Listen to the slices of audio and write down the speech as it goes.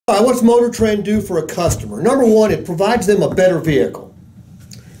All right, what's Motor Trend do for a customer? Number one, it provides them a better vehicle.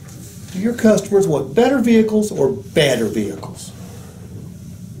 Do your customers want better vehicles or badder vehicles?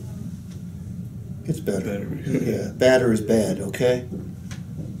 It's better. Yeah, badder is bad, okay?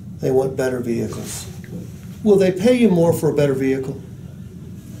 They want better vehicles. Will they pay you more for a better vehicle?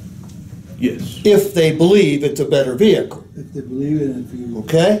 Yes. If they believe it's a better vehicle. If they believe in it.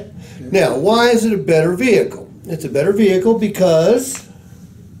 Okay? Now, why is it a better vehicle? It's a better vehicle because...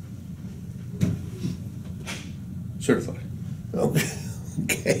 Certified.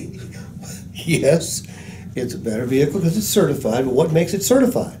 Okay. Yes, it's a better vehicle because it's certified, but what makes it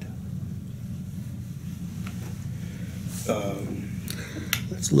certified?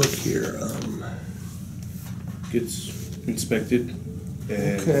 Let's look here. Gets inspected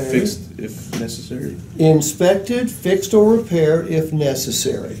and Okay. fixed if necessary. Inspected, fixed, or repaired if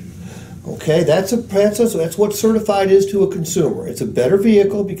necessary. Okay, that's what certified is to a consumer. It's a better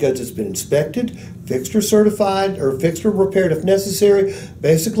vehicle because it's been inspected, fixed or certified, or fixed or repaired if necessary.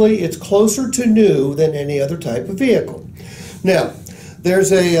 Basically, it's closer to new than any other type of vehicle. Now,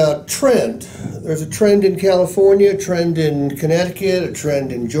 there's a trend. There's a trend in California, a trend in Connecticut, a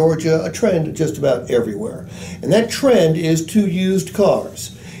trend in Georgia, a trend just about everywhere. And that trend is to used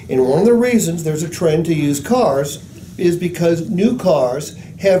cars. And one of the reasons there's a trend to used cars is because new cars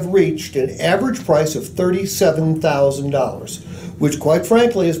have reached an average price of $37,000, which quite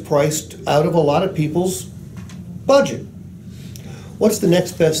frankly is priced out of a lot of people's budget. What's the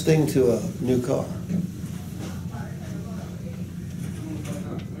next best thing to a new car?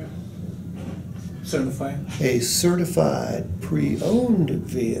 Certified. A certified pre-owned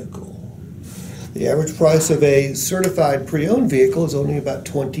vehicle. The average price of a certified pre-owned vehicle is only about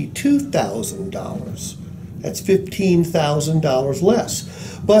 $22,000. That's $15,000 less.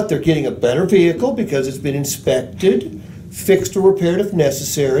 But they're getting a better vehicle because it's been inspected, fixed or repaired if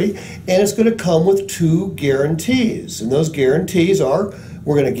necessary, and it's going to come with 2 guarantees. And those guarantees are,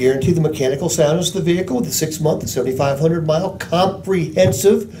 we're going to guarantee the mechanical soundness of the vehicle with a 6-month and 7,500-mile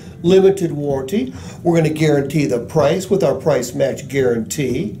comprehensive limited warranty. We're going to guarantee the price with our price match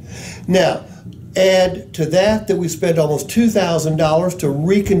guarantee. Now, add to that we spent almost $2,000 to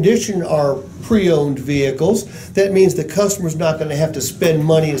recondition our pre-owned vehicles. That means the customer's not going to have to spend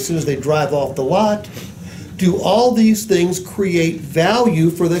money as soon as they drive off the lot. Do all these things create value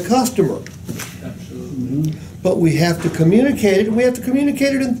for the customer? Absolutely. But we have to communicate it, and we have to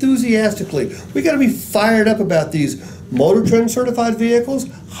communicate it enthusiastically. We got to be fired up about these Motor Trend certified vehicles,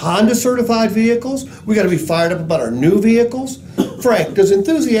 Honda certified vehicles. We got to be fired up about our new vehicles. Frank, does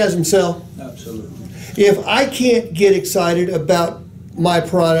enthusiasm sell? Absolutely. If I can't get excited about my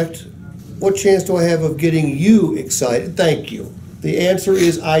product, what chance do I have of getting you excited? Thank you. The answer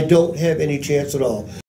is I don't have any chance at all.